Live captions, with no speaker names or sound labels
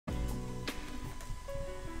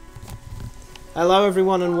Hello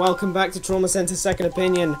everyone and welcome back to Trauma Center Second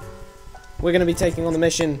Opinion. We're going to be taking on the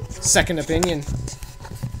mission Second Opinion.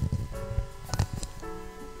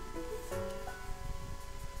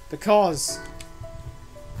 Because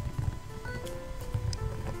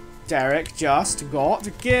Derek just got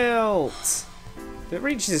guilt. If it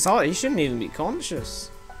reaches his heart, he shouldn't even be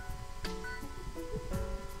conscious.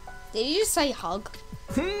 Did you just say hug?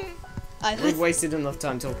 We've wasted enough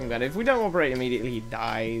time talking about it. If we don't operate immediately, he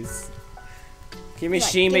dies.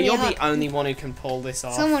 Kimishima, Right, you're the only one who can pull this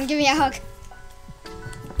off. Someone give me a hug.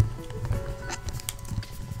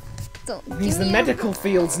 He's the medical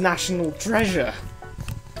field's national treasure.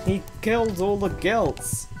 He killed all the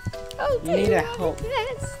guilts. Oh, you need a help.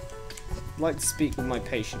 Yes. I'd like to speak with my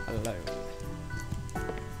patient alone.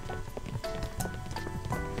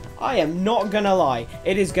 I am not gonna lie,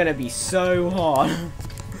 it is gonna be so hard.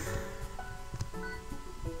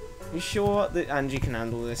 You sure that Angie can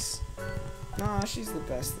handle this? Nah, she's the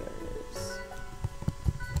best there is.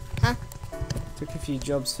 Huh? Took a few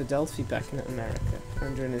jobs for Delphi back in America,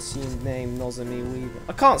 under an assumed name, Nozomi Weaver.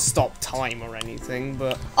 I can't stop time or anything,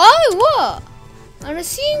 but... Oh, what? An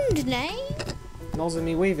assumed name?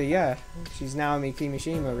 Nozomi Weaver, yeah. She's Naomi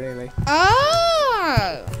Kimishima, really.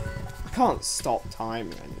 Oh! I can't stop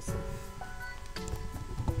time or anything.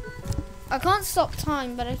 I can't stop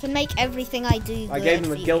time, but I can make everything I do good. I gave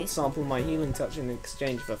him a for guilt you. sample, my healing touch, in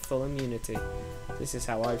exchange for full immunity. This is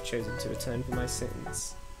how I've chosen to atone for my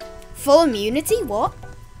sins. Full immunity? What?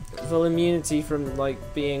 Full immunity from,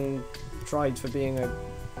 like, being tried for being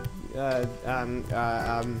a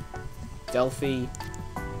Delphi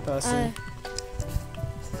person.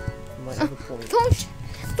 Might have a point.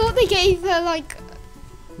 Thought they gave her like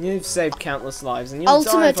You've saved countless lives, and you'll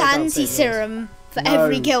ultimate die if I can't save yours. anti-serum for No.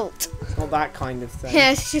 every guilt. It's not that kind of thing.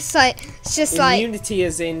 Yeah, it's just like Immunity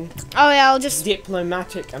is in oh yeah, I'll just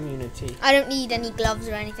diplomatic immunity. I don't need any gloves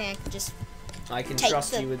or anything. I can just I can take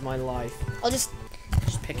trust the- you with my life. I'll just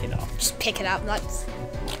Pick it up. pick it up like.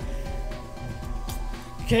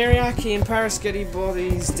 Kiriaki and Parasketty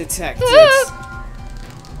bodies detected.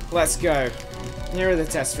 Let's go. Here are the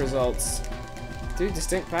test results. 2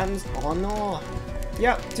 distinct patterns? Oh no.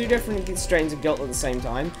 Yep, 2 different strains of guilt at the same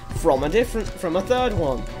time from a third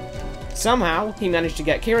one. Somehow he managed to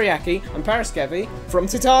get Kiriaki and Parasketty from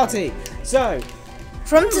Tatati. So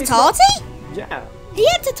From Tatati? yeah. He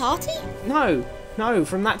had Tatati? No,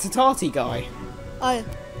 from that Tatati guy. Oh.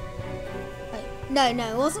 Wait. No,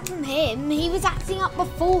 it wasn't from him. He was acting up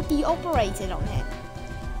before he operated on him.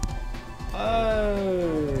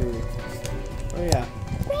 Oh yeah.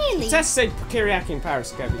 Really? Test say Kiriaki and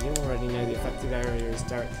Parasketty. You already know the affected area is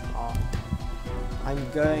Derek's heart. I'm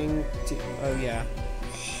going to... Oh, yeah.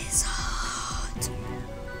 His heart.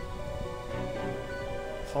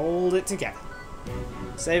 Hold it together.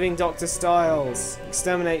 Saving Dr. Stiles.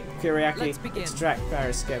 Exterminate Kiriaki. Extract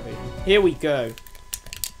Parasketty. Here we go.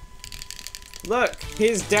 Look,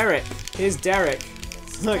 here's Derek. Look, it's Derek.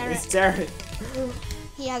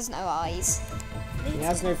 He has no eyes. He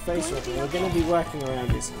has no face right now. We're going to be working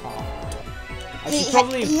around his heart.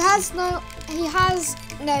 He has no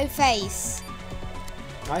face.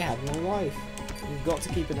 I have no life. You've got to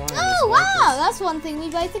keep an eye on this. Oh wow, that's one thing we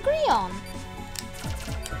both agree on.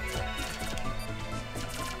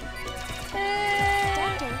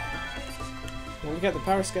 Well, we get the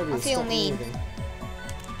Parasketty. I feel mean.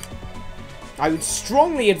 I would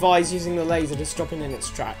strongly advise using the laser to stop it in its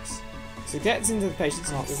tracks. So it gets into the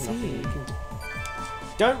patient's heart. There's nothing you can do.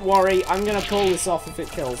 Don't worry, I'm gonna pull this off if it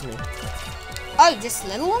kills me. Oh, just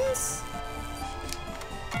little ones?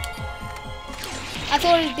 I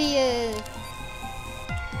thought it'd be a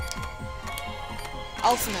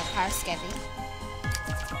ultimate Parasketty.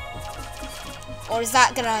 Or is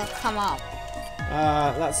that gonna come up?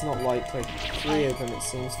 That's not likely. 3 of them, it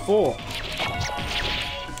seems. 4.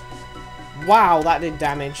 Wow, that did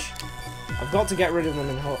damage. I've got to get rid of them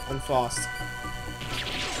and fast.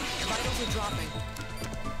 Vitals are dropping.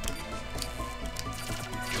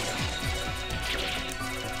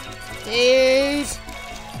 Dude.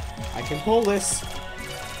 I can pull this.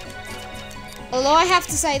 Although I have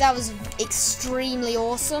to say that was extremely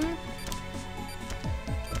awesome.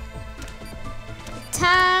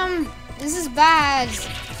 Tam, this is bad.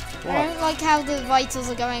 What? I don't like how the vitals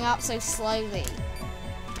are going up so slowly.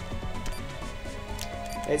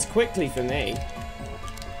 It's quickly for me.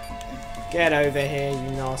 Get over here,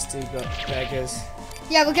 you nasty beggars.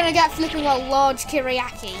 Yeah, we're gonna get flipping a large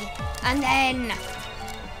Kiriaki, and then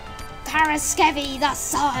Parasketty the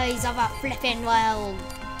size of a flipping well,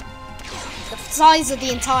 the size of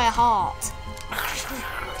the entire heart.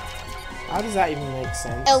 How does that even make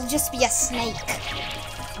sense? It'll just be a snake.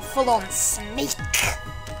 A full-on snake.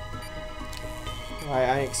 Right,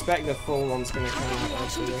 I expect the full one's going to come out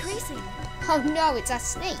after this. Oh no, it's a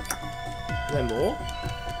snake. Is there more?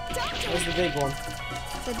 Where's the big one?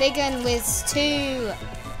 The big one with two...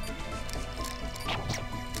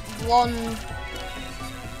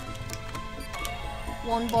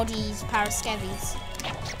 One body's paraskevies.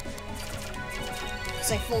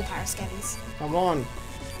 So 4 paraskevies. Come on.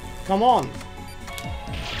 Come on.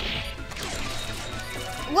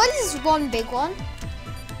 What is one big one?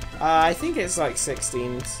 I think it's like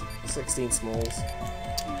 16 smalls.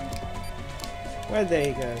 Where'd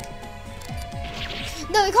they go?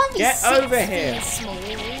 No, it can't be Get 16 over here.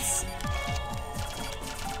 smalls.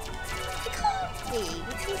 It can't be,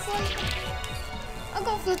 because like... I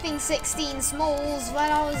got flipping 16 smalls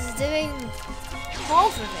when I was doing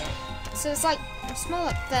half of it. So it's like, it's more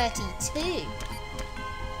like 32.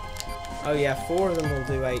 Oh yeah, 4 of them will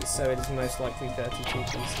do 8, so it is most likely 32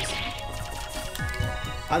 pieces.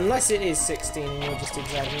 Unless it is 16 and you're just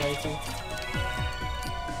exaggerating.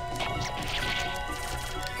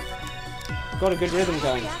 Got a good rhythm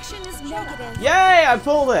going. Yay! I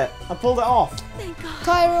pulled it! I pulled it off.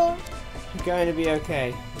 Cairo. You're going to be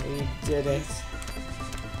okay. You did it.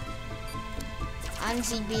 And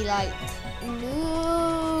she'd be like,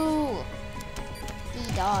 no.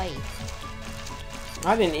 He died.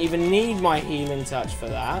 I didn't even need my healing touch for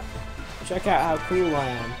that. Check out how cool I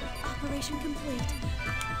am. Operation complete.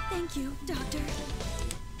 Thank you, Doctor.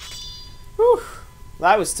 Whew.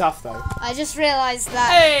 That was tough though. I just realised that.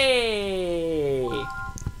 Hey!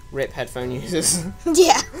 Rip headphone users.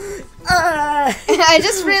 Yeah. I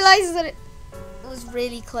just realised that it was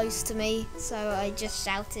really close to me, so I just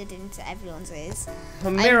shouted into everyone's ears. A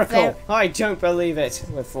miracle! I don't believe it.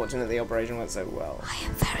 We're fortunate the operation went so well. I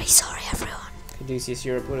am very sorry, everyone. Caduceus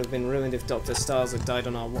Europe would have been ruined if Dr. Stiles had died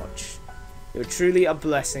on our watch. You're truly a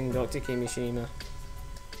blessing, Dr. Kimishima.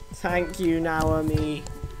 Thank you, Naomi.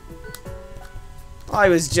 I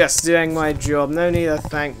was just doing my job. No need to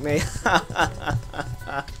thank me.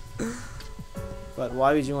 But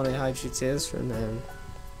why would you want to hide your tears from him?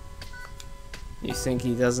 You think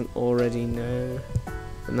he doesn't already know?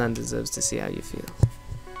 The man deserves to see how you feel.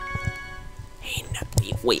 He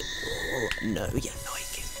will know you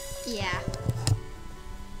like it. Yeah.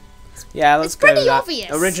 Yeah, let's It's go with pretty that.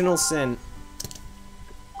 obvious. Original sin.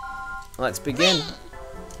 Let's begin.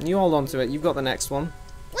 You hold on to it. You've got the next one.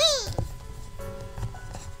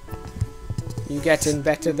 You getting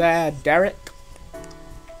better there, Derek?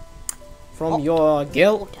 From your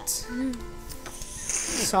guilt?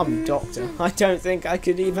 Some doctor. I don't think I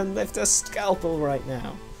could even lift a scalpel right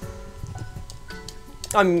now.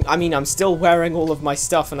 I mean, I'm still wearing all of my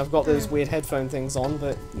stuff and I've got those weird headphone things on,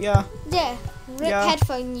 but yeah. Yeah. Rip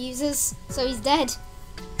headphone users, so he's dead.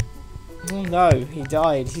 Oh no, he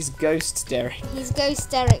died. He's Ghost Derek. He's Ghost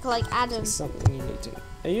Derek, like Adam. There's something you need to...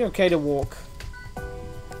 Are you okay to walk?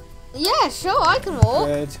 Yeah, sure, I can walk.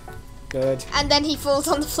 Good. Good. And then he falls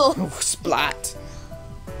on the floor. Oh, splat.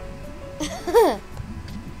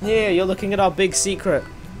 Yeah, you're looking at our big secret.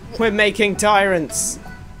 We're making tyrants.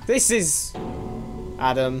 This is...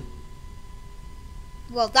 Adam.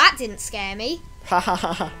 Well, that didn't scare me. Ha ha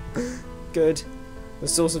ha ha. Good. The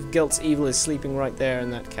source of guilt's evil is sleeping right there in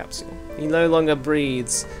that capsule. He no longer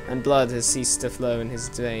breathes, and blood has ceased to flow in his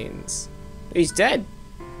veins. He's dead.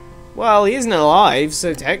 Well, he isn't alive,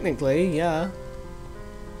 so technically, yeah.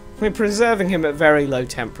 We're preserving him at very low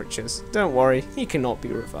temperatures. Don't worry, he cannot be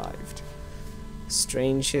revived.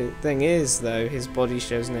 Strange thing is, though, his body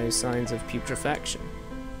shows no signs of putrefaction.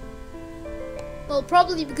 Well,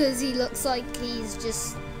 probably because he looks like he's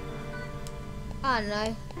just... I don't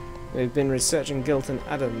know. We've been researching guilt and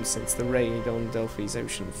Adam since the raid on Delphi's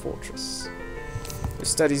ocean fortress. The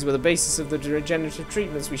studies were the basis of the regenerative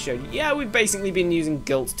treatments we showed you. Yeah, we've basically been using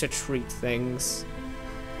guilt to treat things.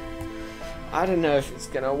 I don't know if it's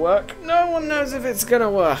gonna work. No one knows if it's gonna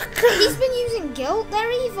work. He's been using guilt,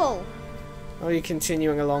 they're evil. Are you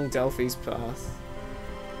continuing along Delphi's path?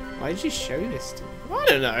 Why did you show this to me? I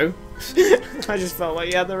don't know. I just felt like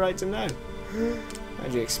you had the right to know. How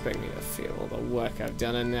do you expect me to feel all the work I've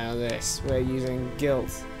done and now this? We're using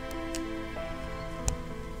guilt.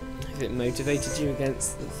 If it motivated you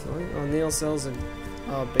against the fight, our Neil cells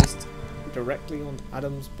are based directly on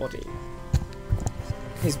Adam's body.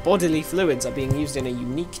 His bodily fluids are being used in a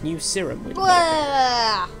unique new serum.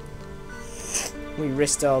 We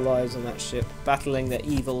risked our lives on that ship, battling the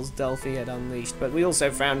evils Delphi had unleashed, but we also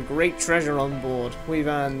found great treasure on board. We've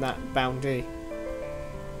earned that bounty.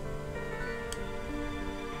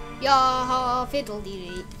 Yaha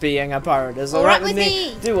fiddle-dee-dee. Being a pirate is alright with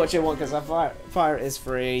me. Do what you want because a pirate is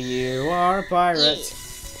free. You are a pirate.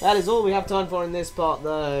 Yeah. That is all we have time for in this part,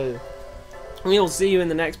 though. We will see you in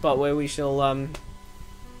the next part where we shall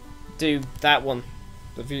do that one,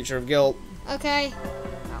 the future of guilt. Okay.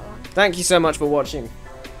 That one. Thank you so much for watching,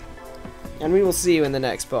 and we will see you in the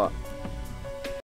next part.